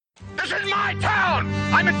This is my town!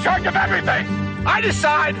 I'm in charge of everything! I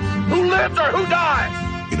decide who lives or who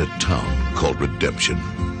dies! In a town called Redemption,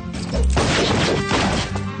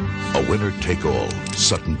 a winner-take-all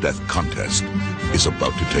sudden death contest is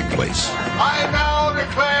about to take place. I now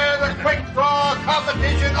declare the quick draw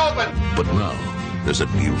competition open! But now, there's a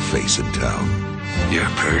new face in town. You're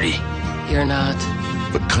pretty. You're not.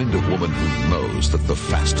 The kind of woman who knows that the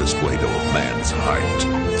fastest way to a man's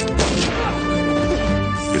heart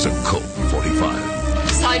is a Colt 45.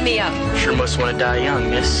 Sign me up. Sure must want to die young,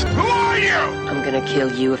 miss. Who are you? I'm gonna kill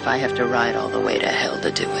you if I have to ride all the way to hell to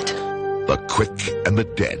do it. The quick and the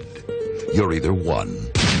dead. You're either one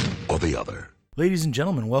or the other. Ladies and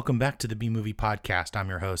gentlemen, welcome back to the B-Movie Podcast. I'm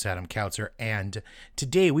your host, Adam Kautzer, and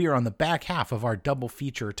today we are on the back half of our double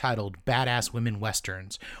feature titled Badass Women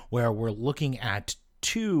Westerns, where we're looking at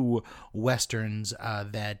two westerns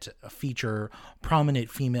that feature prominent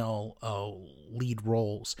female lead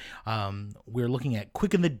roles. We're looking at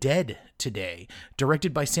Quick and the Dead today,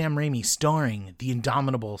 directed by Sam Raimi, starring the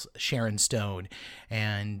indomitable Sharon Stone.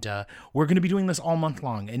 And we're going to be doing this all month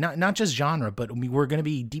long, and not just genre, but we're going to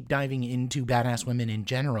be deep diving into badass women in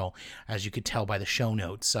general, as you could tell by the show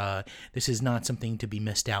notes. This is not something to be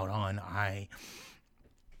missed out on.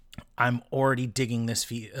 I'm already digging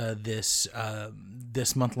this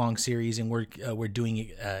month-long series, and we're doing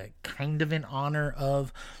it kind of in honor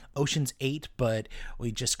of Ocean's 8, but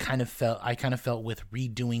I kind of felt with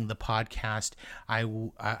redoing the podcast, I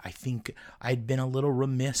think I'd been a little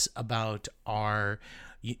remiss about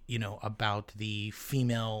about the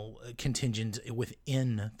female contingent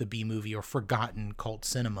within the B movie or forgotten cult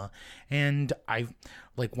cinema. And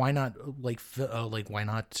why not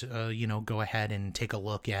go ahead and take a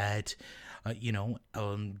look at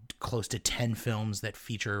close to 10 films that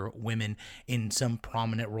feature women in some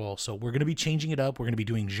prominent role. So we're going to be changing it up. We're going to be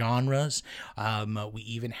doing genres. We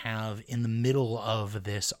even have in the middle of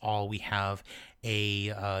this we have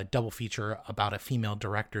a double feature about a female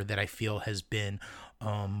director that I feel has been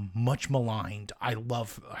much maligned. I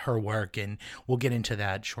love her work, and we'll get into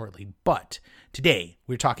that shortly. But today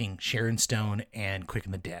we're talking Sharon Stone and Quick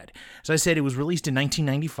and the Dead. As I said, it was released in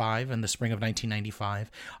 1995, in the spring of 1995,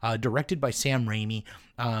 directed by Sam Raimi.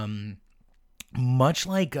 Much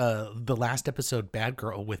like the last episode, Bad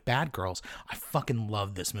Girls, I fucking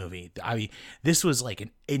love this movie. This was like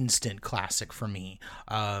an instant classic for me,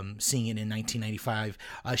 seeing it in 1995.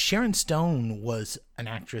 Sharon Stone was an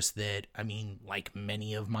actress that, like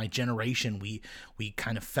many of my generation, we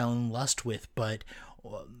kind of fell in lust with, but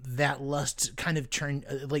that lust kind of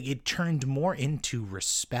turned more into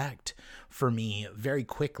respect for me very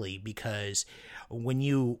quickly, because when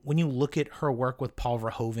you look at her work with Paul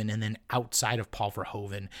Verhoeven and then outside of Paul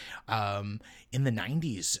Verhoeven, in the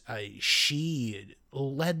 90s, she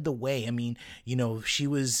led the way. She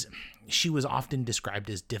was often described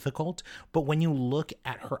as difficult, but when you look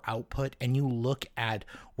at her output and you look at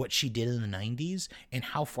what she did in the 90s and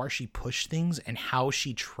how far she pushed things and how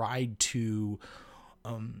she tried to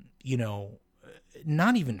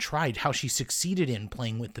not even tried, how she succeeded in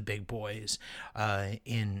playing with the big boys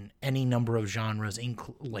in any number of genres, and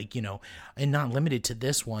not limited to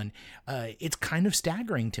this one. It's kind of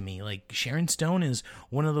staggering to me. Like, Sharon Stone is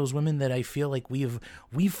one of those women that I feel like we've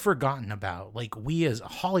forgotten about. Like, we as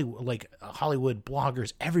Hollywood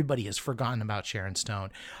bloggers, everybody has forgotten about Sharon Stone.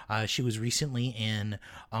 She was recently in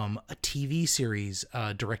a TV series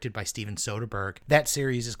directed by Steven Soderbergh. That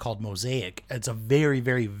series is called Mosaic. It's a very,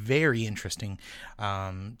 very, very interesting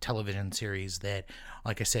television series that,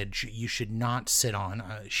 like I said, you should not sit on.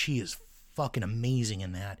 She is fucking amazing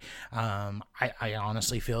in that. I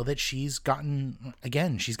honestly feel that she's gotten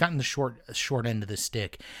the short end of the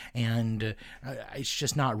stick, and it's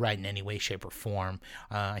just not right in any way, shape, or form.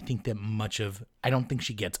 I don't think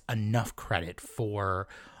she gets enough credit for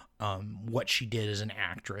what she did as an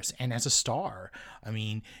actress and as a star.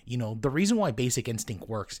 The reason why Basic Instinct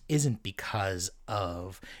works isn't because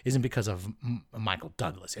of Michael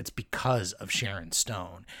Douglas. It's because of Sharon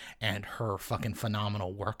Stone and her fucking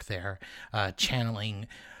phenomenal work there, channeling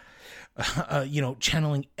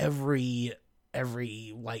every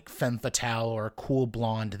like femme fatale or cool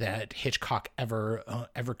blonde that Hitchcock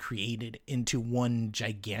ever created into one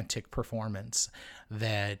gigantic performance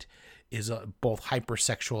that is both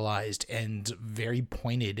hypersexualized and very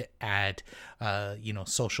pointed at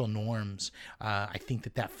social norms. I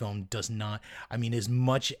think that film does not, I mean, as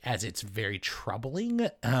much as it's very troubling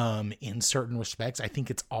in certain respects, I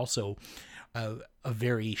think it's also a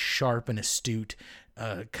very sharp and astute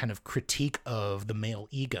kind of critique of the male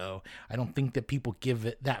ego. I don't think that people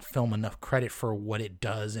give that film enough credit for what it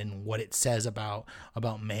does and what it says about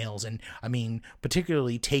males. And I mean,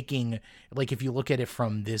 particularly taking, like, if you look at it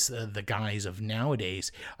from the guise of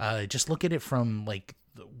nowadays, just look at it from like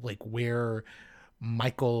where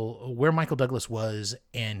Michael Douglas was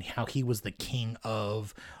and how he was the king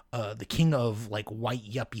of like white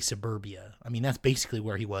yuppie suburbia. I mean, that's basically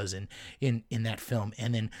where he was in that film.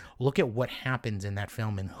 And then look at what happens in that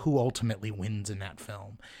film and who ultimately wins in that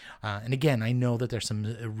film. And again, I know that there's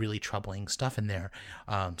some really troubling stuff in there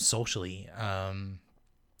socially.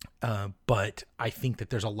 But I think that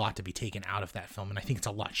there's a lot to be taken out of that film, and I think it's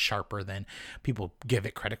a lot sharper than people give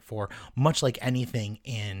it credit for, much like anything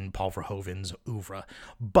in Paul Verhoeven's oeuvre.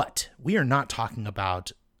 But we are not talking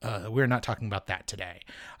about that today.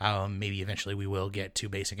 Maybe eventually we will get to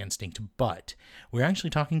Basic Instinct, but we're actually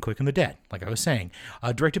talking Quick and the Dead, like I was saying.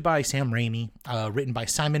 Directed by Sam Raimi, written by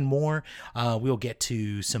Simon Moore. We'll get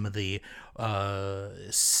to some of the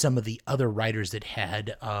other writers that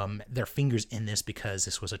had their fingers in this, because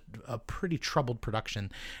this was a pretty troubled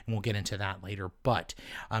production, and we'll get into that later. But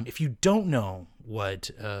if you don't know what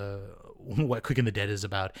Quick and the Dead is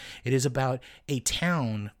about, it is about a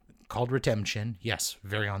town called Redemption, yes,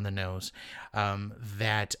 very on the nose,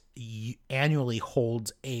 that annually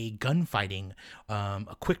holds a gunfighting,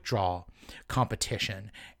 a quick draw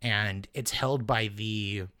competition, and it's held by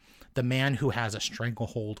the man who has a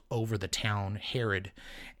stranglehold over the town, Herod,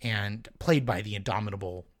 and played by the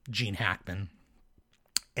indomitable Gene Hackman.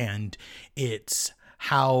 And it's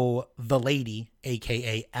how the lady,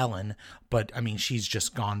 aka Ellen, but I mean, she's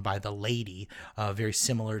just gone by the lady, very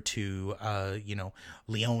similar to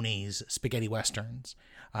Leone's spaghetti westerns.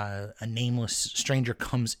 A nameless stranger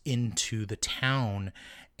comes into the town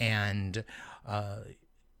and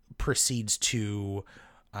proceeds to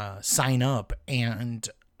sign up and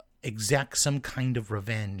exact some kind of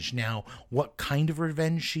revenge. Now, what kind of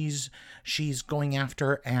revenge she's going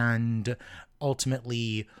after, and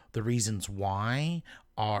ultimately the reasons why,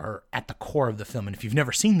 are at the core of the film. And if you've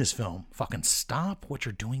never seen this film, fucking stop what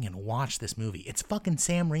you're doing and watch this movie. It's fucking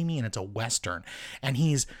Sam Raimi, and it's a Western, and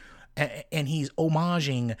he's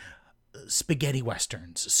homaging spaghetti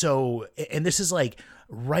westerns. So, and this is like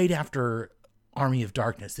right after Army of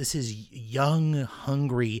Darkness. This is young,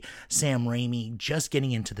 hungry Sam Raimi just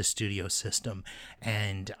getting into the studio system,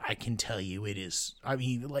 and I can tell you it is, I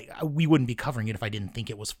mean, like, we wouldn't be covering it if I didn't think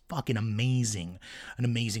it was fucking amazing, an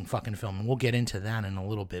amazing fucking film, and we'll get into that in a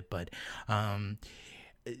little bit. But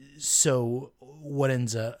so what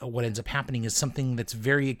ends up happening is something that's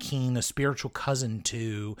very akin, a spiritual cousin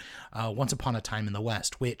to Once Upon a Time in the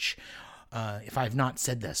West, which, if I've not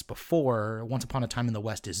said this before, Once Upon a Time in the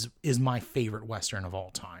West is my favorite Western of all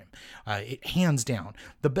time. It hands down,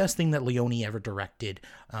 the best thing that Leone ever directed,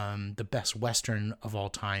 the best Western of all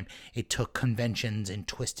time. It took conventions and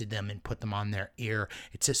twisted them and put them on their ear.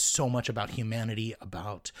 It says so much about humanity,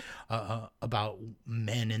 about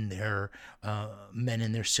men and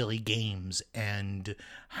their silly games, and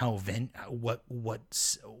how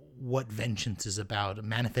what vengeance is about,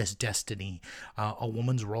 manifest destiny, a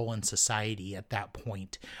woman's role in society at that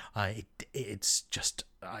point. It's just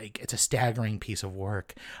like, it's a staggering piece of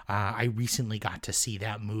work. I recently got to see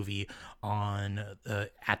that movie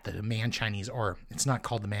at the Man Chinese, or it's not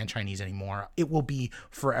called the Man Chinese anymore. It will be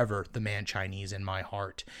forever the Man Chinese in my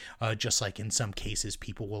heart. Just like in some cases,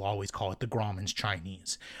 people will always call it the Grauman's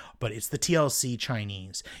Chinese, but it's the TLC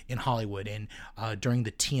Chinese in Hollywood. And during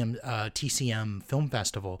the TCM Film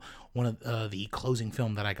Festival, one of the closing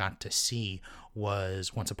film that I got to see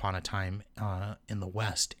was Once Upon a Time in the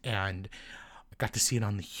West, and I got to see it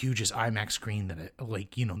on the hugest IMAX screen that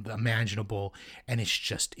imaginable, and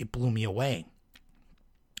it blew me away.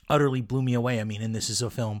 Utterly blew me away. I mean, and this is a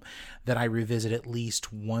film that I revisit at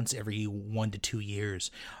least once every 1 to 2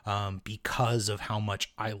 years, because of how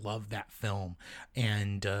much I love that film.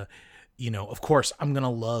 And of course, I'm gonna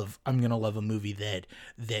love a movie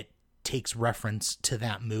that takes reference to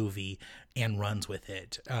that movie and runs with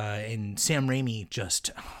it. And Sam Raimi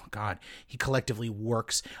just, oh God, he collectively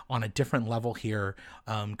works on a different level here,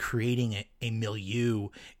 creating a milieu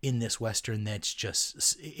in this Western that's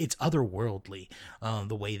just, it's otherworldly,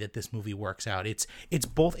 the way that this movie works out. It's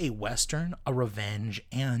both a Western, a revenge,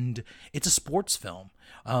 and it's a sports film.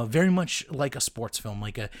 Very much like a sports film,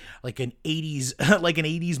 like an 80s like an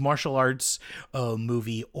 80s martial arts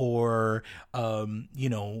movie, or a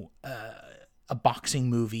boxing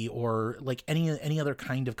movie, or like any other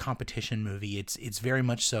kind of competition movie. It's very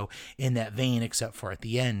much so in that vein, except for at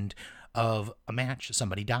the end of a match,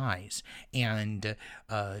 somebody dies, and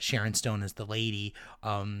Sharon Stone as the lady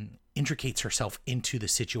intricates herself into the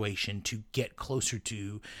situation to get closer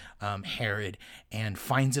to Herod, and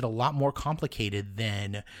finds it a lot more complicated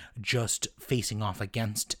than just facing off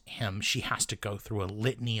against him. She has to go through a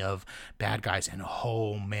litany of bad guys, and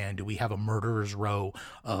oh man, do we have a murderer's row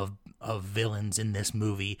of villains in this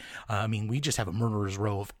movie. I mean, we just have a murderer's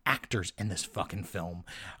row of actors in this fucking film.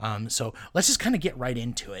 So let's just kind of get right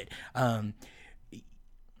into it.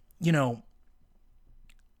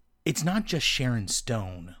 It's not just Sharon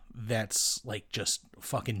Stone that's like just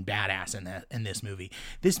fucking badass in this movie.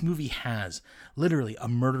 This movie has literally a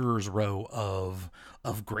murderer's row of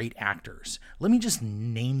great actors. Let me just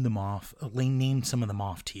name some of them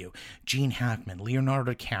off to you. Gene Hackman,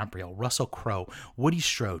 Leonardo DiCaprio, Russell Crowe, Woody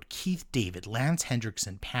Strode, Keith David, Lance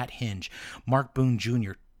Hendrickson, Pat Hinge, Mark Boone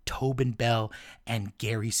Jr., Tobin Bell, and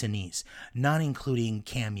Gary Sinise, not including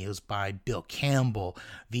cameos by Bill Campbell,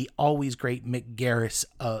 the always great Mick Garris,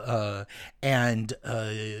 and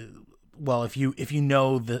well, if you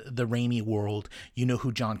know the Raimi world, you know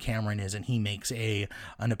who John Cameron is, and he makes an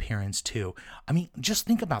appearance too. I mean, just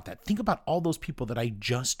think about that. Think about all those people that I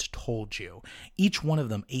just told you. Each one of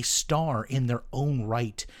them a star in their own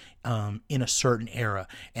right, in a certain era,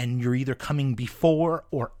 and you're either coming before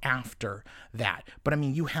or after that. But I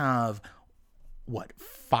mean, you have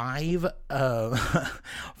five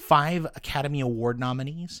Academy Award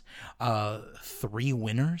nominees, 3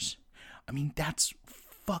 winners. I mean, that's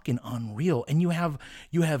fucking unreal. And you have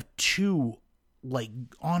 2 like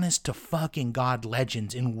honest to fucking God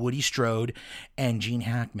legends in Woody Strode and Gene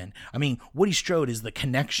Hackman. I mean, Woody Strode is the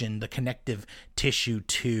connective tissue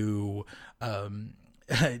to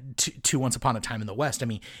Once Upon a Time in the West. I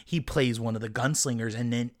mean, he plays one of the gunslingers,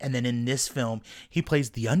 and then in this film he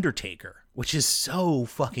plays the Undertaker, which is so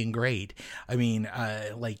fucking great. I mean,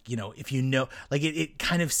 if you know, like it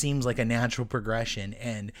kind of seems like a natural progression,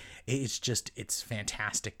 and it's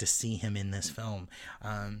fantastic to see him in this film.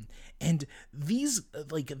 And these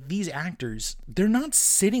actors, they're not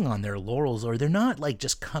sitting on their laurels, or they're not like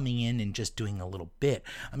just coming in and just doing a little bit.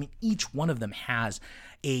 I mean, each one of them has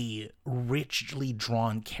a richly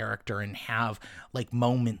drawn character and have like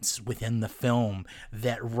moments within the film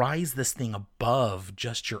that rise this thing above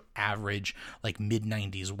just your average like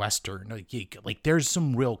mid-90s Western. Like there's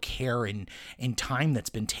some real care and time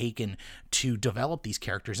that's been taken to develop these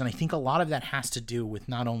characters, and I think a lot of that has to do with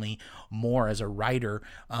not only Moore as a writer,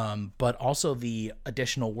 but also the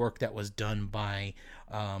additional work that was done by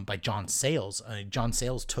John Sayles. John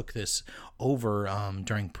Sayles took this over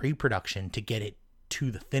during pre-production to get it to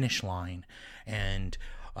the finish line, and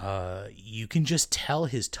you can just tell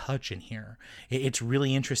his touch in here. It's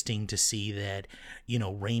really interesting to see that,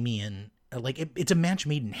 Raimi and it's a match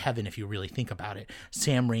made in heaven if you really think about it.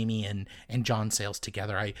 Sam Raimi and John Sayles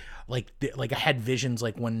together. I had visions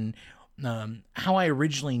like when how I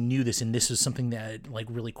originally knew this, and this is something that like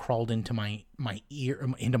really crawled into my ear,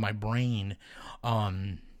 into my brain,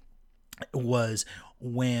 was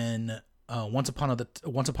when Once Upon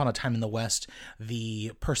a Time in the West,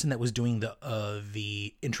 the person that was doing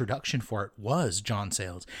the introduction for it was John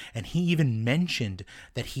Sayles, and he even mentioned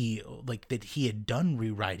that he had done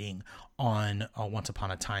rewriting on Once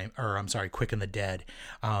Upon a Time, or I'm sorry, Quick and the Dead,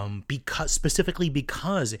 because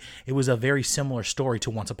it was a very similar story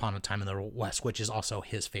to Once Upon a Time in the West, which is also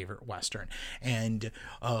his favorite Western. And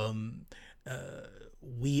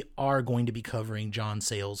we are going to be covering John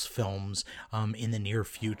Sayles films in the near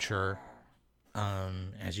future.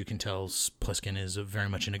 As you can tell, Pliskin is very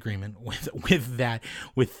much in agreement with that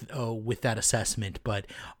assessment. But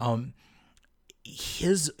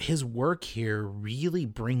his work here really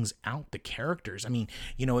brings out the characters. I mean,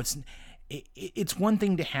 it's one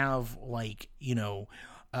thing to have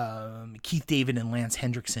Keith David and Lance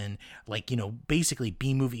Hendrickson, like, basically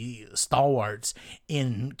B-movie stalwarts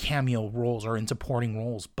in cameo roles or in supporting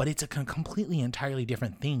roles, but it's a completely entirely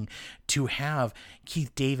different thing to have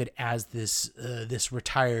Keith David as this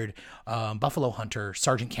retired buffalo hunter,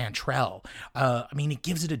 Sergeant Cantrell. It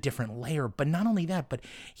gives it a different layer, but not only that, but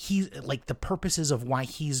he's like the purposes of why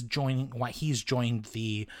he's joined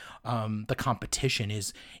the competition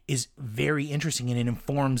is very interesting, and it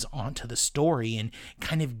informs onto the story and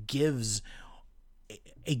kind of gives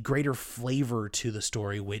a greater flavor to the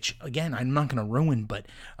story, which again, I'm not going to ruin, but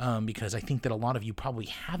because I think that a lot of you probably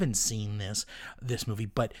haven't seen this movie,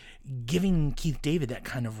 but giving Keith David that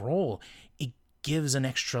kind of role, it gives an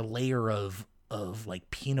extra layer of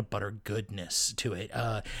like peanut butter goodness to it.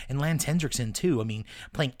 And Lance Hendrickson too. I mean,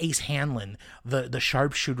 playing Ace Hanlon, the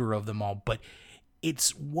sharpshooter of them all, but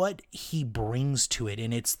it's what he brings to it,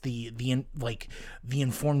 and it's the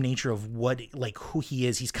informed nature of who he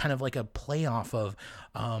is. He's kind of like a playoff of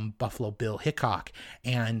Buffalo Bill Hickok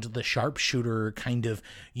and the sharpshooter kind of,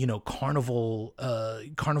 carnival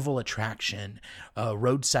attraction,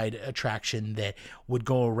 roadside attraction that would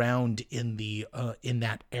go around in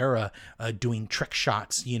that era, doing trick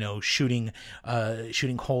shots, shooting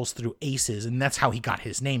holes through aces, and that's how he got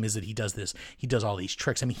his name. Is that he does all these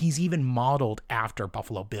tricks. I mean, he's even modeled after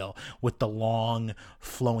Buffalo Bill with the long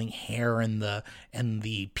flowing hair and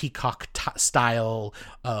the peacock style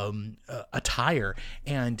attire.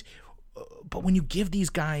 But when you give these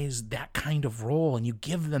guys that kind of role and you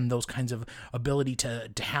give them those kinds of ability to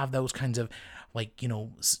have those kinds of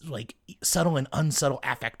subtle and unsubtle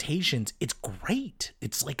affectations, it's great.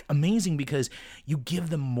 It's like amazing because you give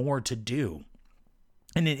them more to do.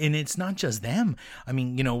 And it's not just them. I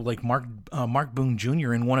mean, like Mark Boone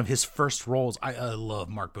Jr. in one of his first roles. I love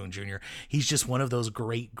Mark Boone Jr. He's just one of those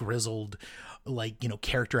great grizzled,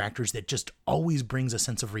 character actors that just always brings a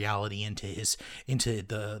sense of reality into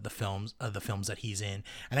the films that he's in.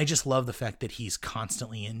 And I just love the fact that he's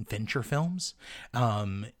constantly in Fincher films,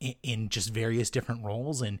 in just various different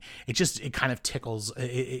roles, and it kind of tickles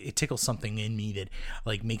tickles something in me that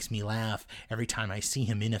like makes me laugh every time I see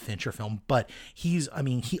him in a Fincher film. But he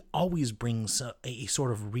always brings a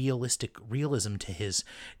sort of realism to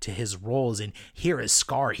his roles, and here as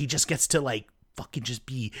Scar, he just gets to like fucking just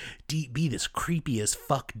be this creepy as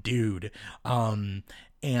fuck dude, and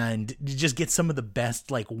just get some of the best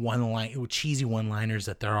like cheesy one-liners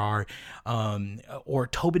that there are, or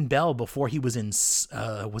Tobin Bell before he was in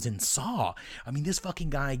Saw. I mean, this fucking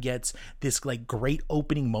guy gets this like great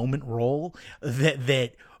opening moment role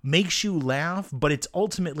that makes you laugh, but it's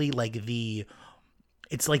ultimately like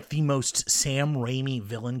it's like the most Sam Raimi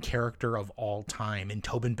villain character of all time, and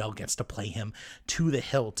Tobin Bell gets to play him to the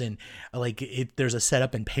hilt, and like there's a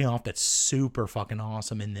setup and payoff that's super fucking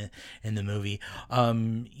awesome in the movie.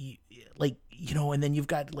 And then you've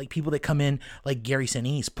got like people that come in like Gary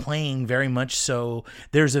Sinise playing very much so.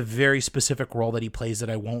 There's a very specific role that he plays that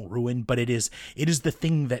I won't ruin, but it is the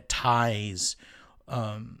thing that ties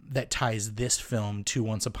this film to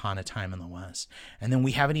Once Upon a Time in the West. And then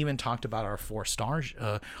we haven't even talked about our 4 stars.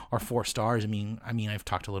 I mean, I've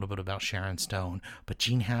talked a little bit about Sharon Stone, but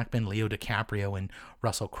Gene Hackman, Leo DiCaprio, and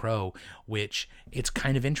Russell Crowe, which it's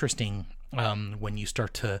kind of interesting when you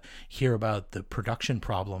start to hear about the production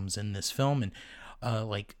problems in this film and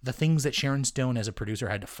like the things that Sharon Stone as a producer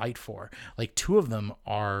had to fight for. Like 2 of them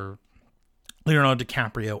are Leonardo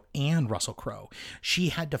DiCaprio and Russell Crowe. She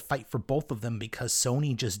had to fight for both of them because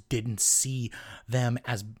Sony just didn't see them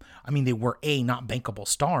as, they were not bankable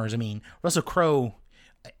stars. I mean, Russell Crowe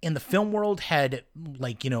in the film world had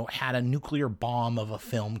had a nuclear bomb of a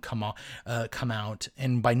film come out.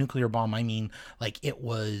 And by nuclear bomb, I mean, like it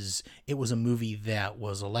was a movie that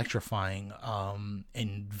was electrifying,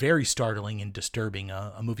 and very startling and disturbing,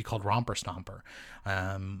 a movie called Romper Stomper.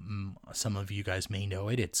 Some of you guys may know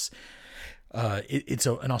it. It's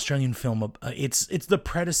an Australian film. It's the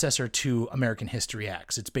predecessor to American History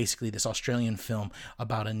X. It's basically this Australian film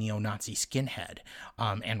about a neo-Nazi skinhead,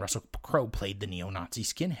 and Russell Crowe played the neo-Nazi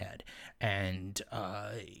skinhead. And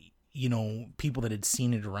people that had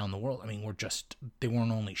seen it around the world, they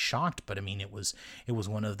weren't only shocked, but it was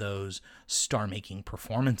one of those star-making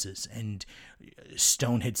performances. And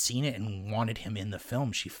Stone had seen it and wanted him in the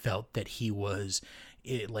film. She felt that he was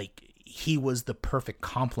the perfect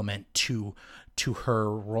complement to her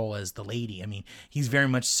role as the lady. I mean, he's very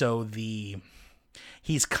much so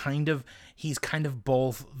he's kind of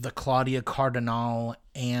both the Claudia Cardinal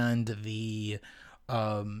and the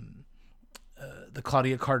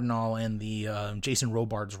Jason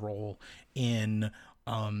Robards role in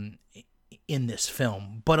in this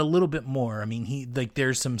film, but a little bit more. I mean,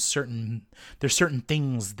 there's certain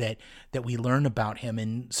things that we learn about him,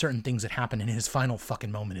 and certain things that happen in his final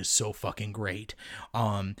fucking moment is so fucking great.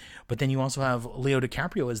 But then you also have Leo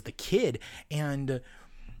DiCaprio as the kid, and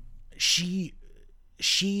she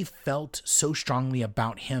felt so strongly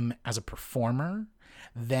about him as a performer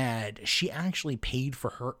that she actually paid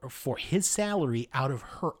for his salary out of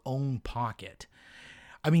her own pocket.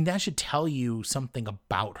 I mean, that should tell you something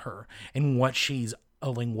about her and what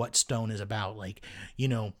what Stone is about. Like, you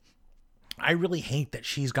know, I really hate that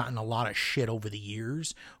she's gotten a lot of shit over the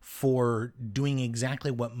years for doing exactly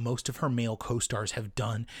what most of her male co-stars have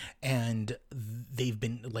done, and they've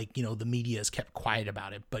been like, you know, the media has kept quiet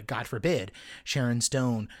about it. But God forbid Sharon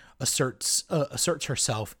Stone asserts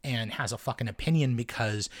herself and has a fucking opinion,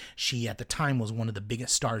 because she at the time was one of the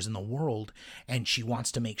biggest stars in the world, and she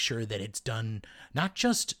wants to make sure that it's done not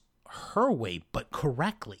just her way but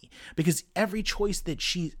correctly, because every choice that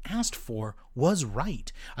she asked for was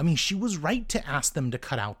right. I mean, she was right to ask them to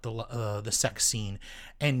cut out the sex scene,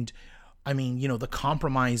 and I mean, you know, the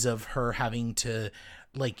compromise of her having to,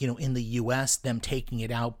 like, you know, in the US, them taking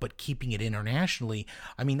it out but keeping it internationally.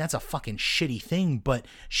 I mean, that's a fucking shitty thing, but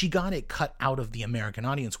she got it cut out of the American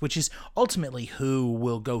audience, which is ultimately who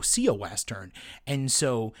will go see a Western. And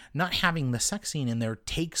so not having the sex scene in there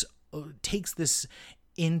takes this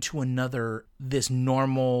into this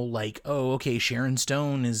normal, like, oh, okay, Sharon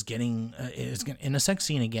Stone is getting in a sex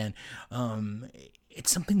scene again.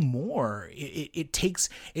 It's something more. It takes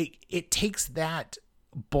that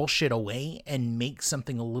bullshit away and makes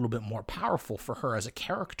something a little bit more powerful for her as a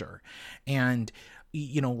character. And,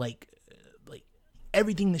 you know, like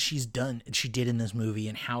everything that she did in this movie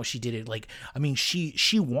and how she did it. Like, I mean,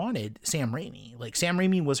 she wanted Sam Raimi. Like, Sam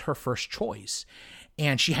Raimi was her first choice,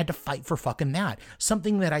 and she had to fight for fucking that.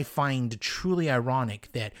 Something that I find truly ironic,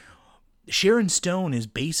 that Sharon Stone is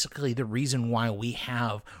basically the reason why we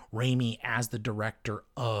have Raimi as the director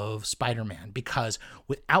of Spider-Man, because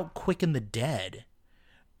without Quick and the Dead,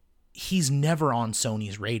 he's never on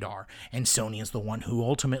Sony's radar, and Sony is the one who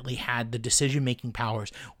ultimately had the decision-making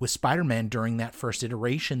powers with Spider-Man during that first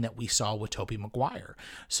iteration that we saw with Tobey Maguire.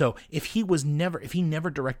 So if he never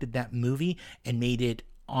directed that movie and made it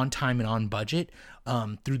on time and on budget,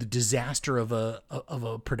 through the disaster of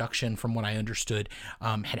a production, from what I understood,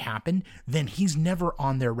 had happened, then he's never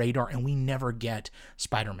on their radar, and we never get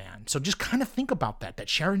Spider-Man. So just kind of think about that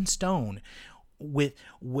Sharon Stone, with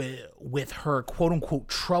her quote unquote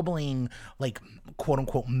troubling, like quote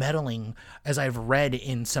unquote meddling, as I've read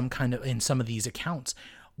in some of these accounts,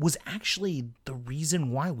 was actually the reason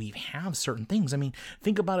why we have certain things. I mean,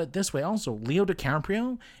 think about it this way also. Leo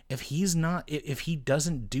DiCaprio, if he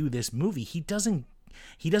doesn't do this movie, he doesn't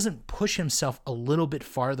push himself a little bit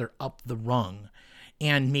farther up the rung.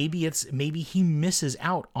 And maybe he misses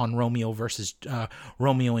out on Romeo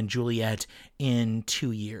and Juliet in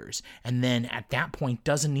 2 years, and then at that point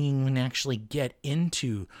doesn't even actually get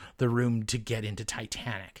into the room to get into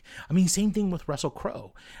Titanic. I mean, same thing with Russell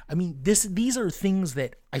Crowe. I mean, these are things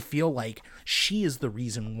that I feel like she is the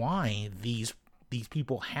reason why these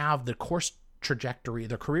people have the course trajectory,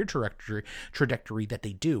 their career trajectory that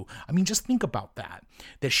they do. I mean, just think about that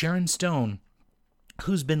Sharon Stone,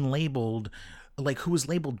 who was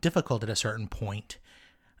labeled difficult at a certain point,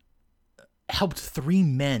 helped 3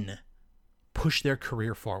 men push their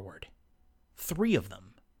career forward. 3 of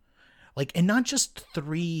them. Like, and not just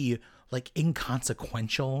 3 like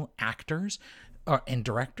inconsequential actors and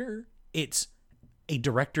director. It's a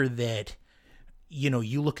director that, you know,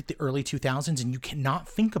 you look at the early 2000s and you cannot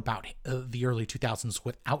think about the early 2000s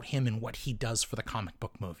without him and what he does for the comic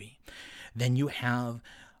book movie. Then you have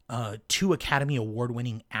 2 Academy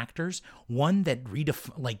Award-winning actors, one that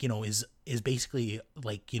is basically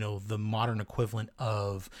like, you know, the modern equivalent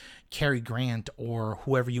of Cary Grant or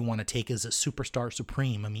whoever you want to take as a superstar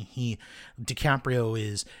supreme. I mean, DiCaprio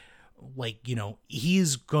is like, you know,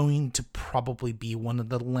 he's going to probably be one of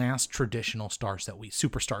the last traditional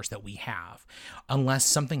superstars that we have, unless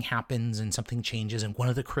something happens and something changes and one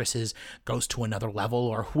of the Chris's goes to another level,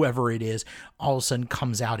 or whoever it is all of a sudden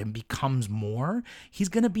comes out and becomes more. He's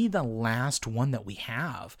going to be the last one that we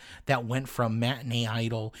have that went from matinee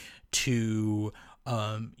idol to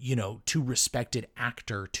to respected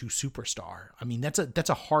actor to superstar. I mean, that's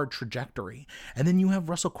a hard trajectory. And then you have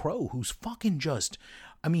Russell Crowe, who's fucking just,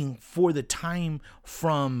 I mean, for the time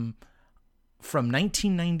from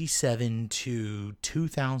 1997 to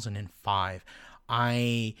 2005,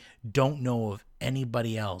 I don't know of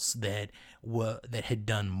anybody else that had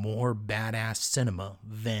done more badass cinema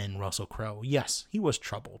than Russell Crowe. Yes, he was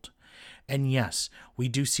troubled, and yes, we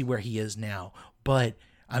do see where he is now. But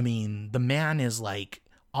I mean, the man is like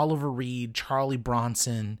Oliver Reed, Charlie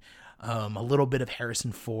Bronson, a little bit of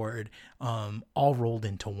Harrison Ford, all rolled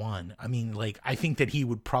into one. I mean, like, I think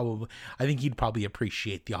he'd probably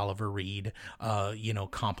appreciate the Oliver Reed,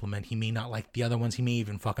 compliment. He may not like the other ones. He may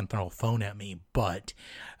even fucking throw a phone at me, but,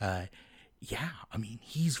 yeah, I mean,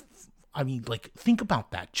 like, think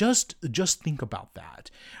about that. Just think about that.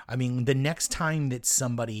 I mean, the next time that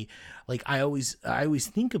somebody, like, I always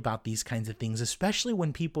think about these kinds of things, especially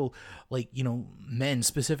when people, like, men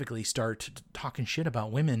specifically start talking shit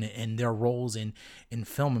about women and their roles in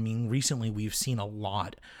film. I mean, recently we've seen a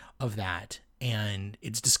lot of that, and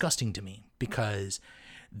it's disgusting to me because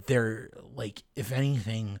they're, like, if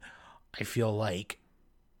anything, I feel like,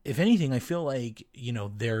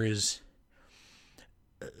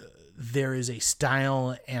 there is a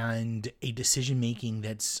style and a decision making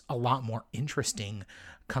that's a lot more interesting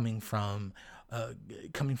coming from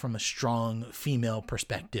a strong female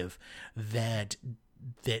perspective that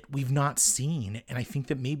we've not seen. And I think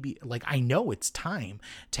that maybe, like, I know it's time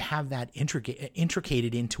to have that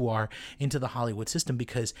intricated into the Hollywood system,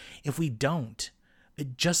 because if we don't,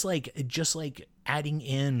 just like adding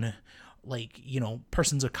in, like,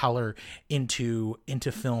 persons of color into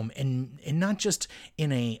film, and not just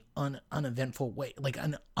in a uneventful way, like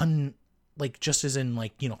like just as in,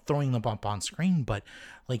 like, throwing them up on screen, but,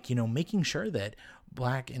 like, making sure that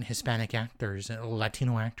Black and Hispanic actors and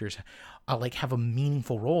Latino actors like have a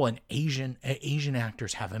meaningful role, and Asian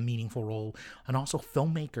actors have a meaningful role, and also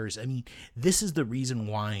filmmakers. I mean, this is the reason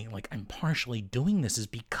why, like, I'm partially doing this, is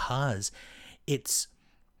because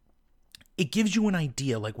it gives you an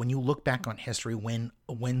idea, like, when you look back on history, when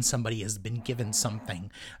somebody has been given something,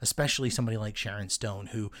 especially somebody like Sharon Stone,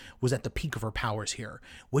 who was at the peak of her powers here,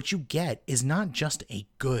 what you get is not just a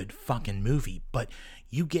good fucking movie, but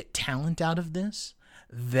you get talent out of this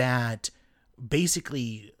that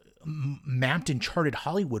basically mapped and charted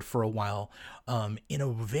Hollywood for a while in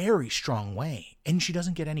a very strong way, and she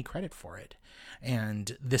doesn't get any credit for it.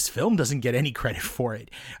 And this film doesn't get any credit for it.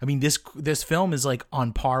 I mean, this film is, like,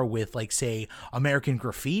 on par with, like, say, American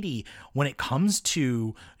Graffiti when it comes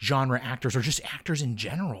to genre actors, or just actors in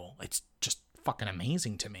general. It's just fucking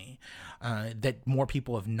amazing to me that more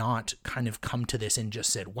people have not kind of come to this and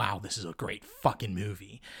just said, wow, this is a great fucking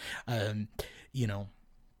movie.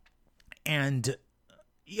 And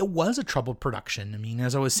it was a troubled production. I mean,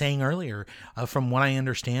 as I was saying earlier, from what I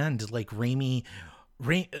understand, like, for Raimi,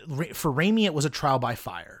 it was a trial by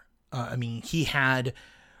fire. I mean, he had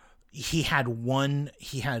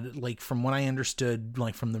like, from what I understood,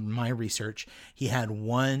 like, from my research, he had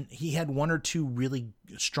one or two really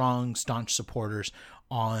strong, staunch supporters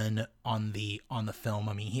on the film.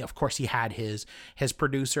 I mean, he had his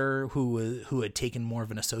producer who had taken more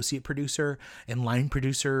of an associate producer and line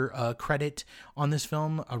producer credit on this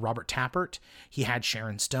film, Robert Tappert. He had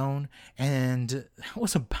Sharon Stone, and that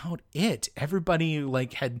was about it. Everybody,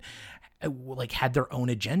 like, had their own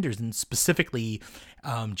agendas, and specifically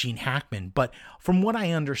Gene Hackman. But from what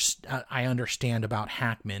I understand about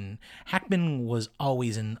Hackman was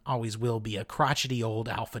always and always will be a crotchety old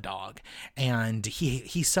alpha dog, and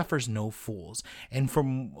he suffers no fools. And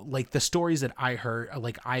from, like, the stories that I heard,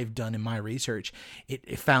 like, I've done in my research,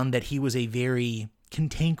 it found that he was a very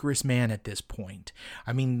cantankerous man at this point.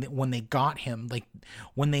 I mean, when they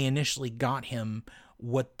initially got him,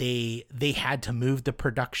 what they had to move the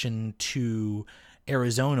production to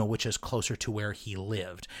Arizona, which is closer to where he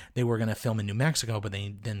lived. They were going to film in New Mexico, but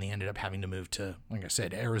then they ended up having to move to, like I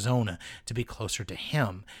said, Arizona, to be closer to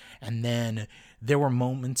him. And then there were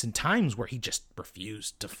moments and times where he just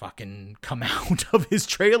refused to fucking come out of his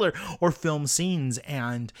trailer or film scenes.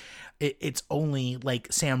 And it's only, like,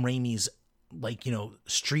 Sam Raimi's, like,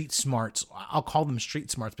 street smarts. I'll call them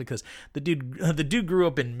street smarts because the dude grew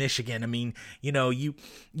up in Michigan. I mean, you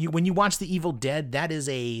when you watch The Evil Dead, that is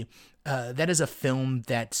a film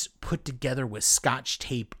that's put together with Scotch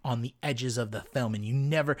tape on the edges of the film, and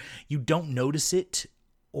you don't notice it,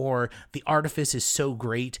 or the artifice is so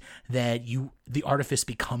great that the artifice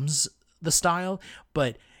becomes the style.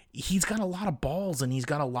 But he's got a lot of balls, and he's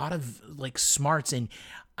got a lot of, like, smarts, and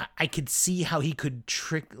I could see how he could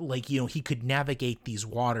he could navigate these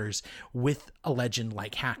waters with a legend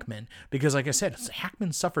like Hackman, because, like I said,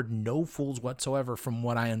 Hackman suffered no fools whatsoever from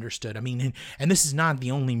what I understood. I mean, and this is not the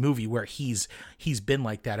only movie where he's been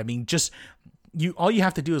like that. I mean, just all you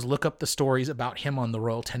have to do is look up the stories about him on the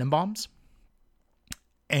Royal Tenenbaums,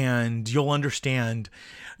 and you'll understand,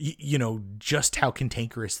 just how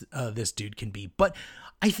cantankerous this dude can be. But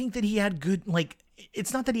I think that he had good, like,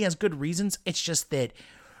 it's not that he has good reasons. It's just that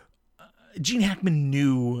Gene Hackman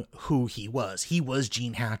knew who he was. He was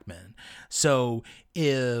Gene Hackman. So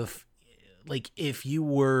if you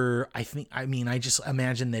were, I just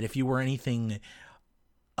imagine that if you were anything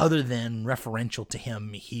other than referential to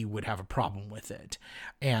him, he would have a problem with it.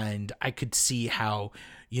 And I could see how,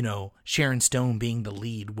 Sharon Stone being the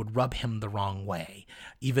lead would rub him the wrong way.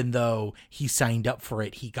 Even though he signed up for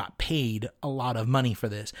it, he got paid a lot of money for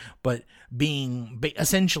this. But being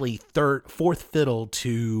essentially fourth fiddle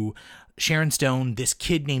to Sharon Stone, this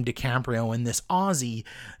kid named DiCaprio, and this Aussie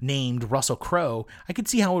named Russell Crowe, I could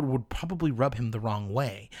see how it would probably rub him the wrong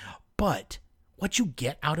way. But what you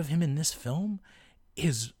get out of him in this film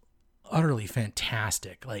is utterly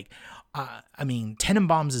fantastic.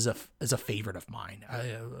 Tenenbaums is a favorite of mine.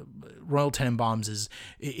 Royal Tenenbaums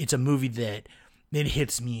it's a movie that it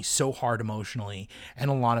hits me so hard emotionally, and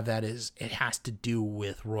a lot of that it has to do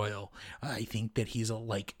with Royal. I think that he's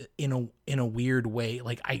in a weird way,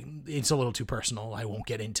 it's a little too personal. I won't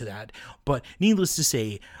get into that, but needless to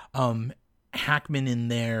say, Hackman in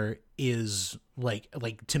there is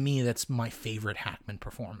to me, that's my favorite Hackman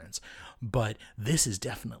performance. But this is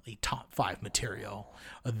definitely top 5 material,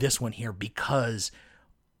 this one here, because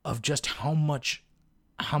of just how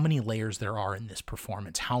many layers there are in this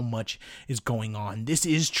performance, how much is going on. This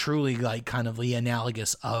is truly kind of the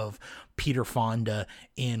analogous of Peter Fonda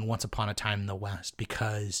in Once Upon a Time in the West,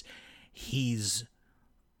 because it's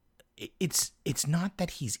not that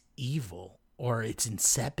he's evil or it's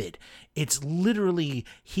insipid. It's literally,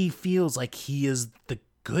 he feels like he is the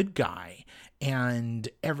good guy and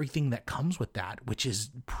everything that comes with that, which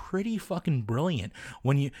is pretty fucking brilliant.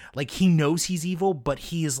 When he knows he's evil, but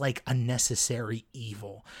he is a necessary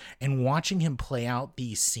evil. And watching him play out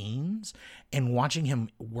these scenes and watching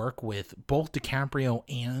him work with both DiCaprio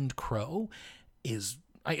and Crowe is,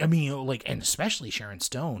 and especially Sharon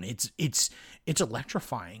Stone, it's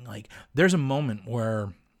electrifying. There's a moment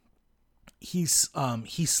where he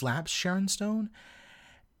slaps Sharon Stone,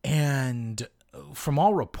 and from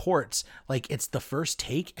all reports, it's the first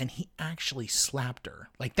take, and he actually slapped her.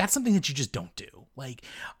 That's something that you just don't do.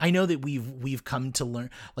 I know that we've come to learn,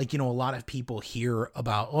 a lot of people hear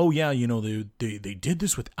about, oh yeah, they did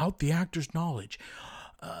this without the actor's knowledge.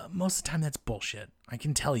 Most of the time that's bullshit. I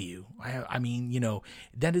can tell you.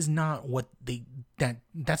 That is not what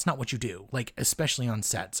that's not what you do. Especially on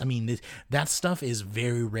sets. That stuff is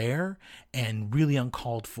very rare and really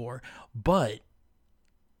uncalled for, but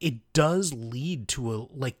it does lead to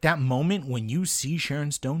that moment when you see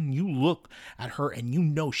Sharon Stone, you look at her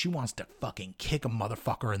and she wants to fucking kick a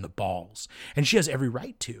motherfucker in the balls. And she has every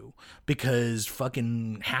right to, because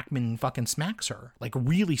fucking Hackman fucking smacks her,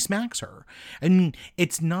 really smacks her.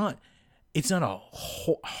 It's not a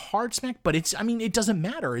hard smack, but it doesn't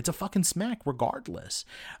matter. It's a fucking smack regardless.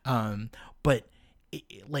 But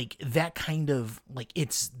that kind of,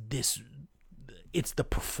 it's the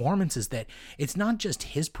performances that, it's not just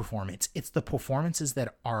his performance, it's the performances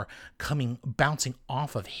that are bouncing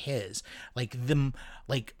off of his.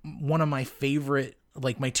 One of my favorite,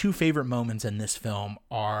 my 2 favorite moments in this film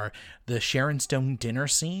are the Sharon Stone dinner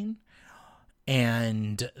scene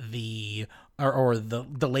and the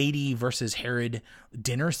lady versus Herod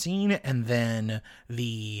dinner scene, and then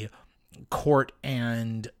the Court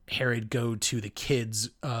and Herod go to the kids'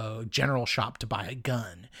 general shop to buy a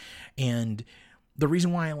gun. And the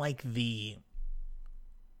reason why I like the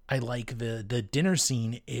dinner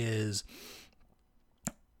scene is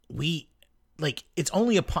it's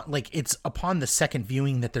only upon the second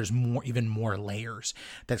viewing that there's even more layers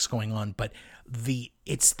that's going on, but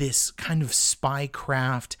it's this kind of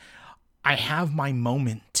spycraft. I have my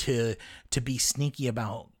moment to be sneaky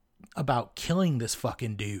about killing this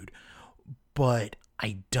fucking dude, but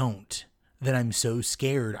I don't. That I'm so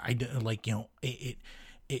scared.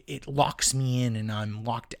 It locks me in, and I'm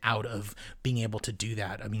locked out of being able to do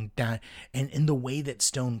that. That, and in the way that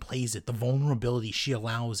Stone plays it, the vulnerability she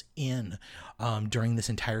allows in during this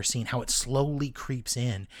entire scene, how it slowly creeps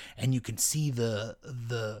in, and you can see the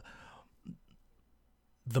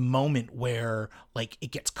moment where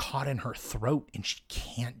it gets caught in her throat and she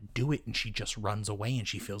can't do it, and she just runs away and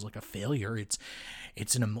she feels like a failure.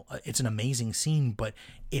 It's an amazing scene, but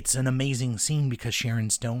it's an amazing scene because Sharon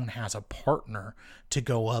Stone has a partner to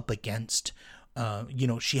go up against.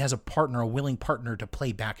 She has a willing partner to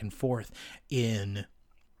play back and forth in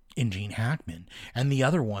Gene Hackman, and the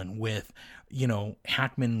other one with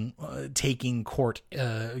Hackman taking Court,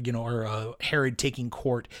 or Herod taking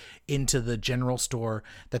Court into the general store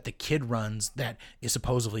that the kid runs that is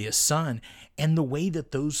supposedly his son, and the way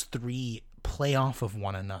that those 3 play off of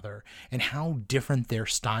one another and how different their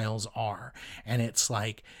styles are. And it's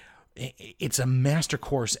it's a master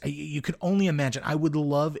course. You could only imagine. I would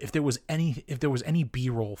love if there was any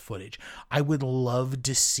B-roll footage. I would love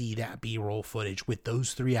to see that B-roll footage with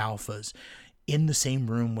those three alphas in the same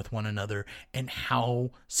room with one another, and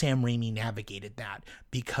how Sam Raimi navigated that,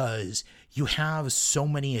 because you have so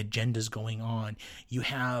many agendas going on. You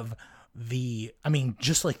have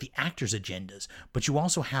just like the actors' agendas, but you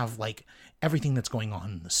also have like everything that's going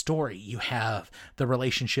on in the story. You have the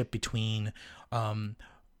relationship between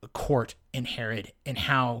Court and Herod, and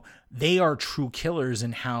how they are true killers,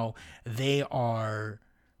 and how they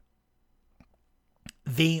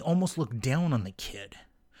almost look down on the kid,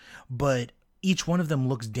 but each one of them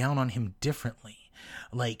looks down on him differently.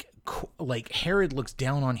 Like Herod looks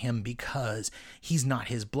down on him because he's not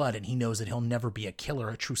his blood, and he knows that he'll never be a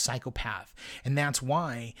killer, a true psychopath. And that's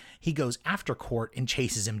why he goes after Court and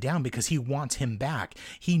chases him down, because he wants him back.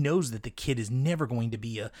 He knows that the kid is never going to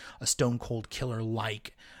be a stone cold killer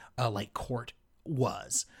like Court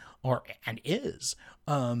was, and is.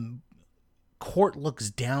 Court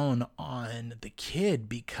looks down on the kid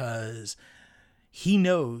because he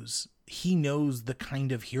knows the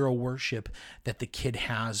kind of hero worship that the kid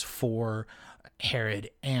has for Herod,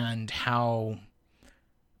 and how,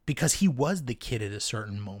 because he was the kid at a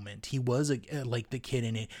certain moment, he was like the kid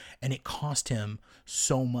in it, and it cost him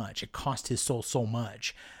so much. It cost his soul so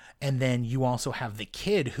much. And then you also have the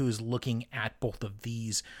kid who's looking at both of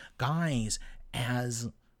these guys as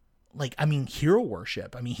hero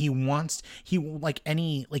worship. Like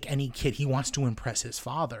any kid, he wants to impress his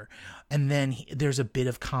father. And then there's a bit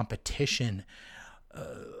of competition,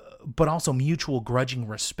 but also mutual grudging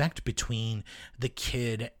respect between the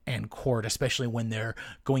kid and Court, especially when they're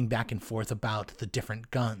going back and forth about the different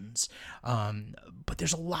guns. But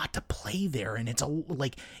there's a lot to play there, and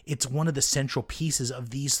it's one of the central pieces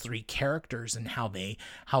of these three characters and how they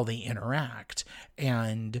interact.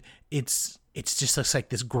 And it's just like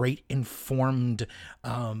this great informed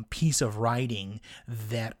piece of writing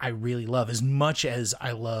that I really love, as much as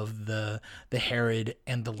I love the Herod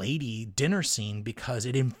and the lady dinner scene, because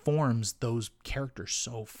it informs those characters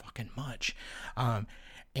so fucking much.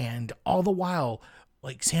 And all the while,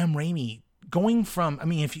 like Sam Raimi going from,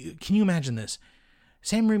 can you imagine this?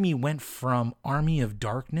 Sam Raimi went from Army of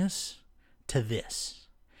Darkness to this.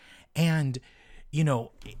 And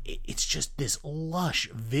it's just this lush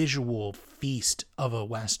visual feast of a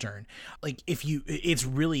Western. Like it's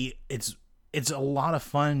a lot of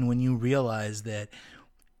fun when you realize that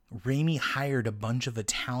Raimi hired a bunch of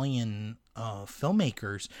Italian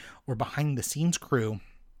filmmakers or behind the scenes crew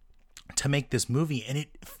to make this movie, and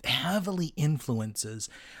it heavily influences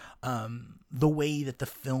the way that the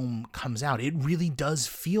film comes out. It really does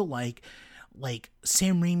feel like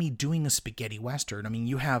Sam Raimi doing a spaghetti Western.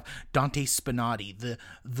 You have Dante Spinotti,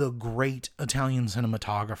 the great Italian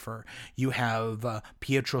cinematographer. You have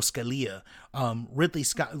Pietro Scalia, Ridley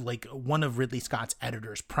Scott, like one of Ridley Scott's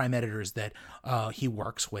editors, prime editors that he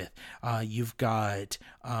works with. You've got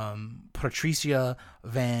Patricia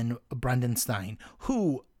Van Brandenstein,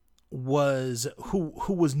 who was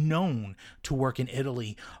known to work in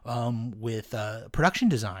Italy with production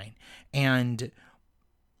design. And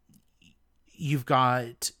you've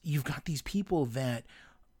got these people that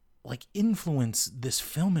like influence this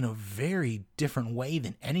film in a very different way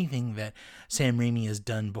than anything that Sam Raimi has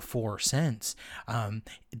done before or since.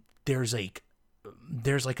 There's like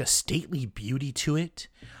a stately beauty to it,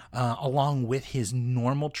 along with his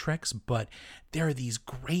normal tricks, but there are these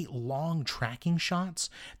great long tracking shots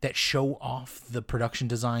that show off the production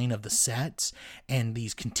design of the sets, and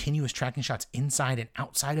these continuous tracking shots inside and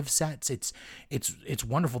outside of sets. It's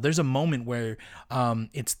wonderful. There's a moment where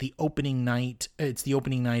it's the opening night. It's the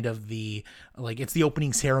opening night of it's the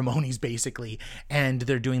opening ceremonies basically, and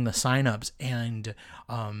they're doing the signups, and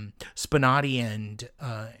Spinotti and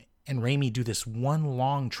Raimi do this one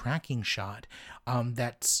long tracking shot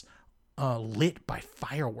that's lit by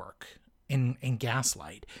firework and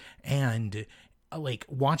gaslight. And like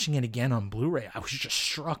watching it again on Blu-ray, I was just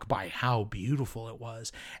struck by how beautiful it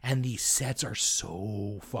was. And these sets are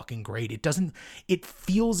so fucking great. It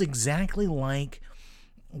feels exactly like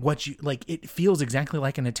it feels exactly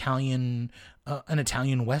like an Italian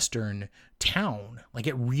Western town. Like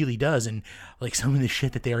it really does. And like some of the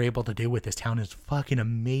shit that they're able to do with this town is fucking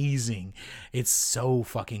amazing. It's so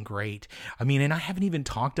fucking great. And I haven't even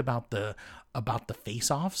talked about the about the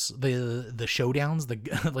face-offs, the showdowns,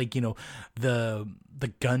 the like, you know, the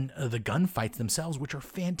gunfights themselves, which are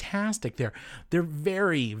fantastic. They're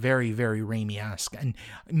very, very, very Raimi-esque, and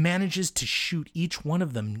manages to shoot each one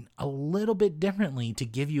of them a little bit differently to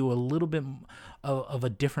give you a little bit of a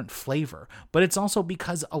different flavor. But it's also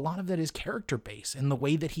because a lot of that is character based, and the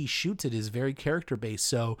way that he shoots it is very character based.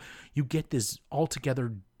 So you get this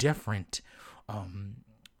altogether different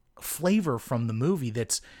flavor from the movie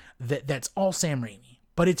that's all Sam Raimi,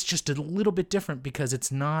 but it's just a little bit different because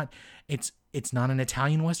it's not an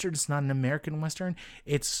Italian Western, it's not an American Western,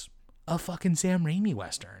 it's a fucking Sam Raimi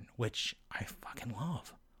Western, which I fucking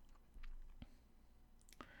love.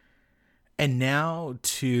 And now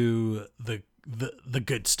to the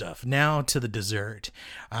good stuff. Now to the dessert.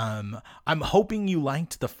 I'm hoping you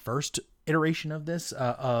liked the first iteration of this,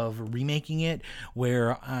 of remaking it,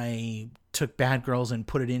 where I took Bad Girls and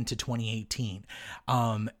put it into 2018.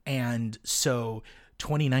 And so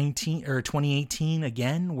 2018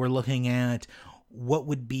 again, we're looking at what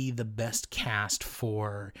would be the best cast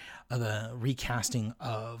for the recasting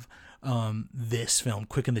of this film,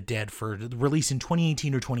 Quick and the Dead, for release in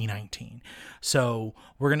 2018 or 2019. So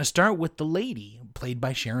we're going to start with the lady, played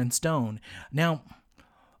by Sharon Stone. Now,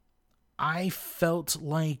 I felt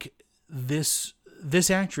like this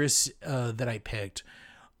actress that I picked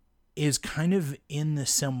is kind of in the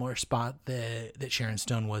similar spot that Sharon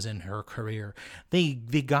Stone was in her career. They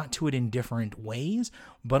got to it in different ways,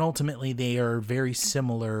 but ultimately they are very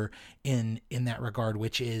similar in that regard,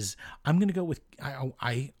 which is, I'm going to go with,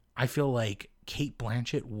 I feel like Cate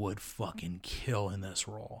Blanchett would fucking kill in this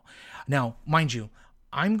role. Now, mind you,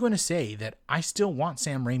 I'm going to say that I still want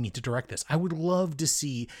Sam Raimi to direct this. I would love to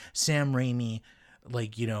see Sam Raimi,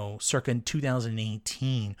 like, you know, circa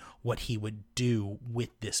 2018, what he would do with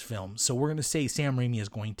this film. So we're going to say Sam Raimi is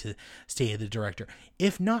going to stay the director.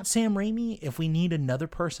 If not Sam Raimi, if we need another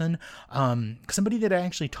person, somebody that I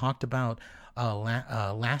actually talked about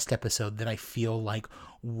last episode that I feel like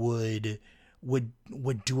would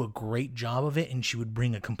do a great job of it, and she would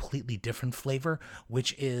bring a completely different flavor,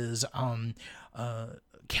 which is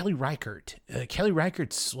Kelly Reichardt. Kelly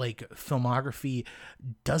Reichardt's like filmography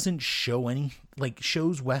doesn't show any, like,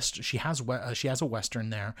 shows West. She has a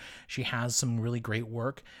Western there. She has some really great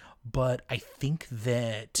work, but I think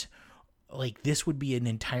that, like, this would be an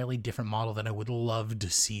entirely different model that I would love to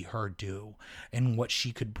see her do and what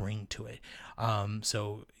she could bring to it.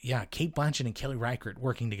 So yeah, Cate Blanchett and Kelly Reichardt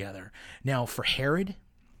working together. Now for Herod,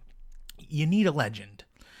 you need a legend.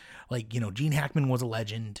 Like, you know, Gene Hackman was a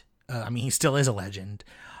legend. I mean, he still is a legend.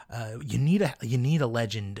 You need a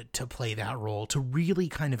legend to play that role, to really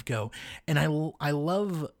kind of go. And I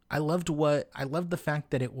loved the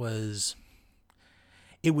fact that it was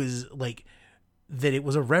like, that it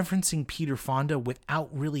was a referencing Peter Fonda without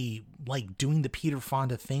really like doing the Peter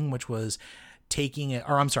Fonda thing, which was taking it,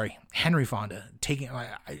 or I'm sorry, Henry Fonda, taking,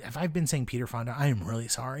 if I've been saying Peter Fonda, I am really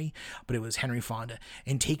sorry, but it was Henry Fonda,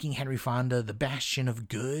 and taking Henry Fonda, the bastion of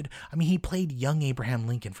good. I mean, he played young Abraham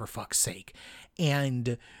Lincoln, for fuck's sake,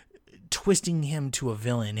 and twisting him to a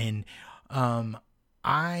villain. And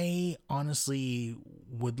I honestly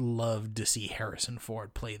would love to see Harrison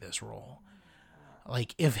Ford play this role.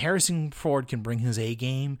 Like, if Harrison Ford can bring his A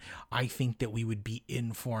game, I think that we would be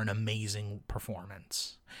in for an amazing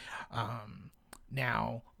performance.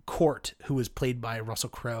 Now, Court, who is played by Russell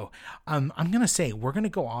Crowe, I'm going to say we're going to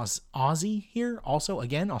go Aussie here, also,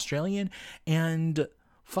 again, Australian, and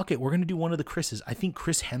fuck it, we're going to do one of the Chris's. I think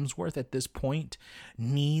Chris Hemsworth at this point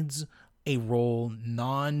needs a role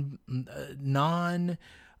non-Marvel,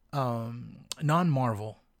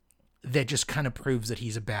 that just kind of proves that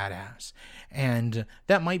he's a badass. And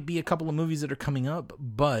that might be a couple of movies that are coming up,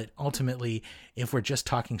 but ultimately, if we're just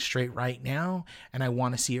talking straight right now, and I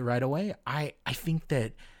want to see it right away, I think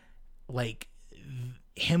that, like,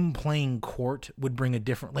 him playing Court would bring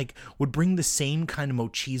would bring the same kind of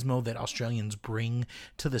machismo that Australians bring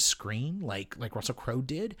to the screen, like Russell Crowe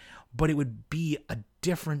did, but it would be a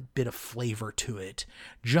different bit of flavor to it,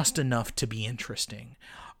 just enough to be interesting.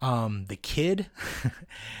 The Kid.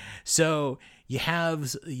 So you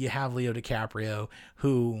have Leo DiCaprio,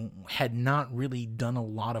 who had not really done a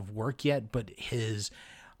lot of work yet, but his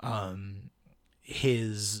I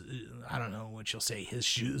don't know what you'll say, his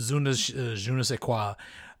je ne sais quoi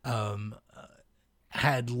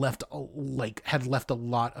had left a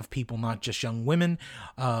lot of people, not just young women,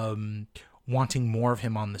 wanting more of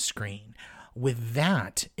him on the screen. With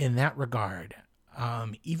that, in that regard,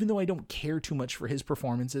 Even though I don't care too much for his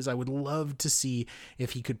performances, I would love to see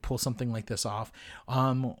if he could pull something like this off.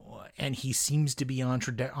 And he seems to be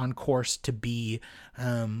on course to be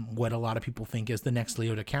what a lot of people think is the next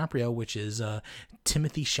Leo DiCaprio, which is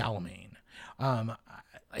Timothy Chalamet.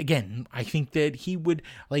 Again, I think that he would,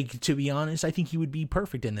 like, to be honest, I think he would be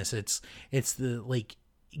perfect in this. It's the, like,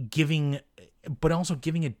 giving, but also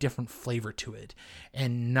giving a different flavor to it,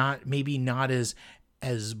 and not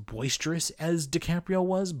as boisterous as DiCaprio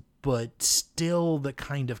was, but still the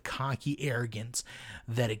kind of cocky arrogance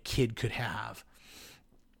that a kid could have.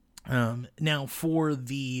 Now for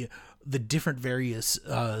the different various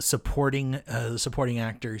supporting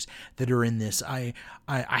actors that are in this, I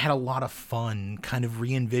had a lot of fun kind of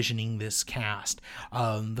re-envisioning this cast.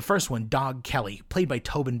 The first one, Dog Kelly, played by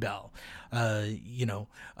Tobin Bell,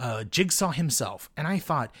 Jigsaw himself. And I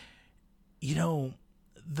thought,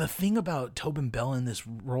 the thing about Tobin Bell in this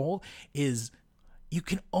role is you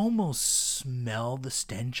can almost smell the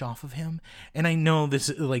stench off of him. And I know this,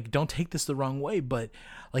 like, don't take this the wrong way, but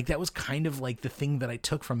like that was kind of like the thing that I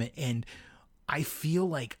took from it. And I feel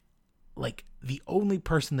like the only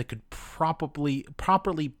person that could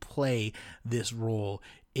properly play this role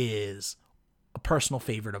is a personal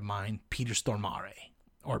favorite of mine, Peter Stormare,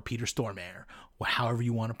 or Peter Stormare, or however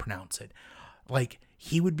you want to pronounce it. Like,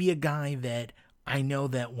 he would be a guy that I know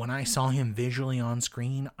that when I saw him visually on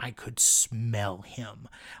screen, I could smell him.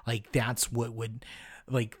 Like, that's what would,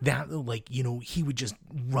 like, that, like, he would just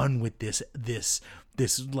run with this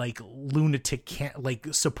like lunatic like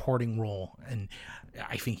supporting role, and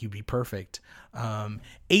I think he'd be perfect.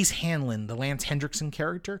 Ace Hanlon, the Lance Hendrickson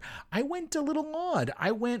character, I went a little odd.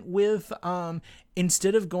 I went with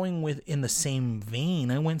instead of going with in the same vein,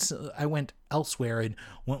 I went elsewhere and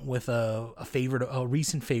went with a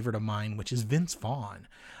recent favorite of mine, which is Vince Vaughn.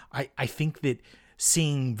 I think that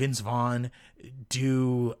seeing Vince Vaughn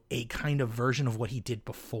do a kind of version of what he did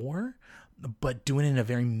before, but doing it in a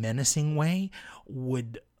very menacing way,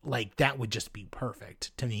 that would just be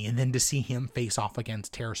perfect to me. And then to see him face off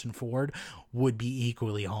against Harrison Ford would be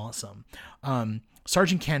equally awesome.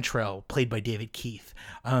 Sergeant Cantrell, played by David Keith.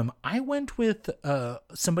 I went with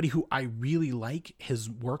somebody who I really like his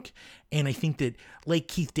work, and I think that, like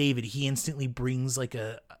Keith David, he instantly brings like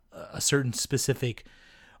a certain specific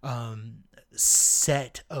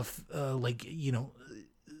set of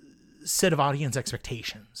set of audience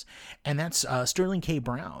expectations, and that's Sterling K.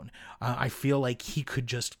 Brown. I feel like he could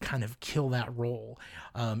just kind of kill that role,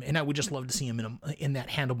 and I would just love to see him in that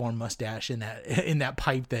handlebar mustache, in that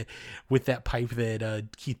pipe that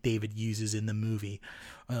Keith David uses in the movie.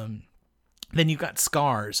 Then you got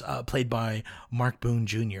Scars, played by Mark Boone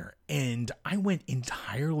Jr., and I went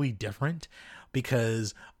entirely different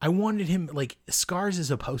because I wanted him, like, Scars is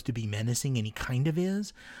supposed to be menacing, and he kind of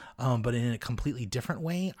is, but in a completely different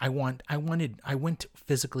way. I went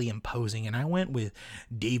physically imposing, and I went with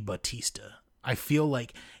Dave Bautista. I feel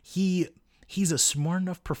like he's a smart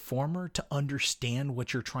enough performer to understand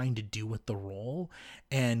what you're trying to do with the role,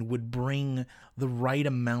 and would bring the right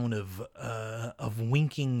amount of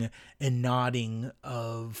winking and nodding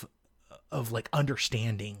of like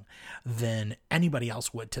understanding than anybody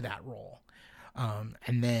else would to that role.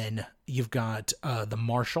 And then you've got the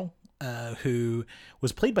Marshal, who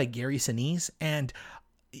was played by Gary Sinise, and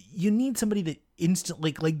you need somebody that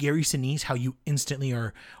instantly, like Gary Sinise, how you instantly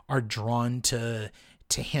are drawn to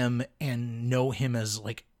him and know him as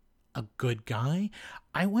like a good guy.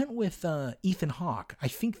 I went with Ethan Hawke. I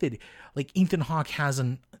think that, like, Ethan Hawke has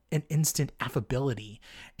an instant affability,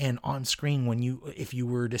 and on screen, if you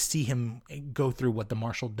were to see him go through what the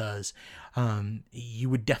Marshal does, you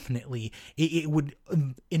would definitely, it would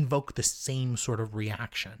invoke the same sort of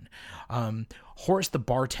reaction. Horace the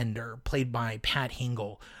bartender, played by Pat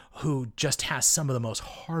Hingle, who just has some of the most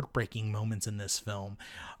heartbreaking moments in this film.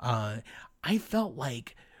 I felt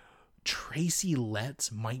like Tracy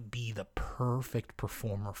Letts might be the perfect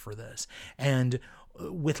performer for this. And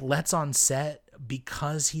with Letts on set,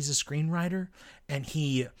 because he's a screenwriter and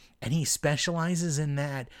he specializes in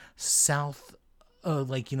that Southwest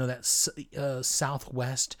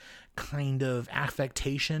kind of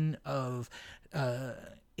affectation of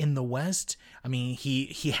in the West. I mean,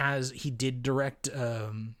 he did direct.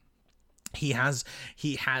 He has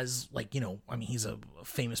like, he's a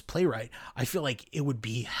famous playwright. I feel like it would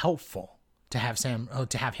be helpful to have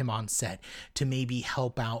him on set to maybe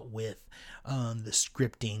help out with the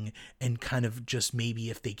scripting, and kind of just maybe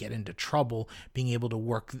if they get into trouble, being able to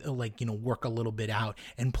work a little bit out.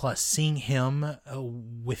 And plus, seeing him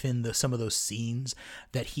within some of those scenes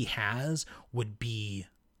that he has would be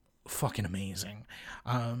fucking amazing.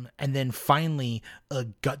 And then finally,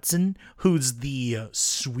 Gutzen, who's the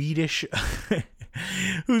Swedish,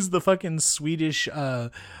 who's the fucking Swedish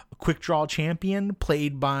quick draw champion,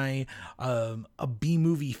 played by a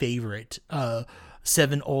B-movie favorite,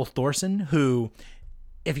 Seven Ol Thorsen, who,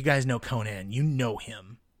 if you guys know Conan, you know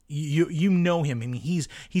him. You know him. I mean, he's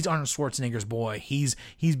Arnold Schwarzenegger's boy. He's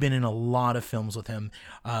been in a lot of films with him.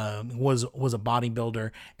 Was a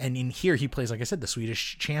bodybuilder, and in here he plays, like I said, the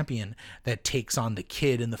Swedish champion that takes on the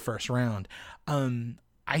kid in the first round.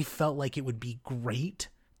 I felt like it would be great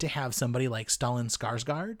to have somebody like Stellan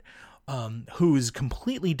Skarsgård, who is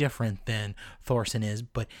completely different than Thorsen is,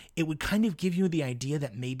 but it would kind of give you the idea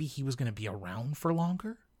that maybe he was going to be around for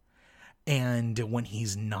longer. And when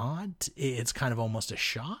he's not, it's kind of almost a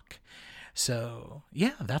shock. So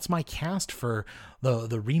yeah, that's my cast for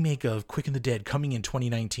the remake of Quick and the Dead, coming in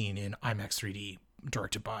 2019 in IMAX 3D,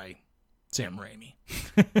 directed by Sam Raimi.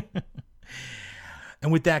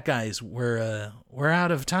 And with that, guys, we're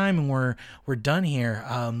out of time, and we're done here.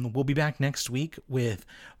 We'll be back next week with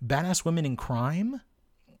Badass Women in Crime.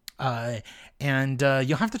 And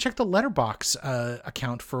you'll have to check the Letterboxd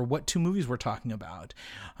account for what 2 movies we're talking about.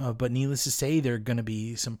 But needless to say, there are going to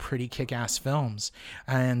be some pretty kick-ass films.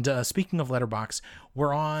 And speaking of Letterboxd,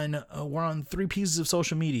 we're on 3 pieces of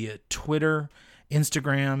social media: Twitter,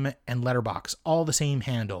 Instagram, and Letterboxd, all the same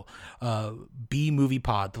handle. B Movie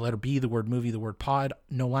Pod, the letter B, the word movie, the word pod,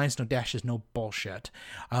 no lines, no dashes, no bullshit.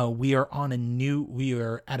 We are at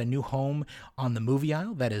a new home on the Movie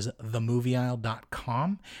Aisle. That is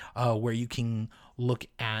themovieaisle.com, where you can look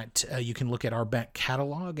at our back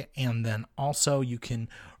catalog, and then also you can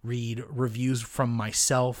read reviews from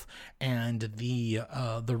myself and the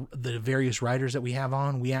various writers that we have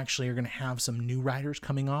on. We actually are going to have some new writers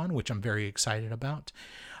coming on, which I'm very excited about.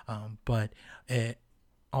 But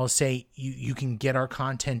I'll say you can get our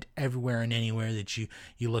content everywhere and anywhere that you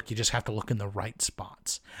look. You just have to look in the right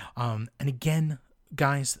spots. And again,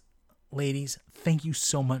 guys, ladies, thank you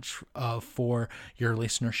so much for your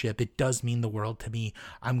listenership. It does mean the world to me.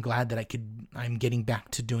 I'm glad that I'm getting back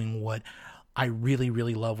to doing what I really,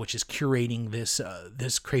 really love, which is curating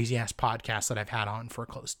this crazy ass podcast that I've had on for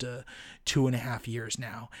close to 2.5 years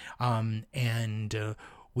now. And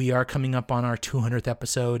we are coming up on our 200th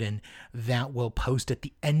episode, and that will post at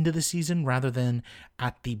the end of the season rather than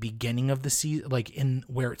at the beginning of the season, like in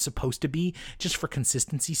where it's supposed to be, just for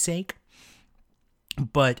consistency's sake.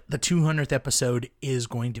 But the 200th episode is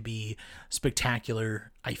going to be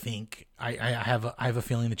spectacular. I think I have a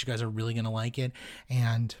feeling that you guys are really going to like it,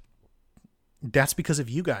 and that's because of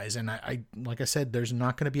you guys. And I like I said, there's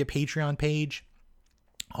not going to be a Patreon page.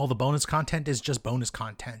 All the bonus content is just bonus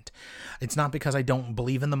content. It's not because I don't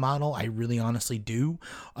believe in the model. I really honestly do.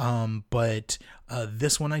 But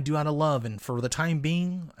this one I do out of love. And for the time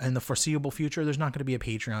being and the foreseeable future, there's not going to be a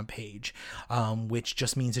Patreon page, which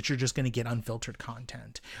just means that you're just going to get unfiltered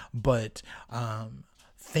content. But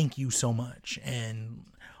thank you so much. And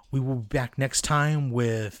we will be back next time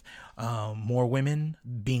with more women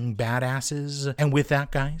being badasses. And with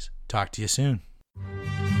that, guys, talk to you soon.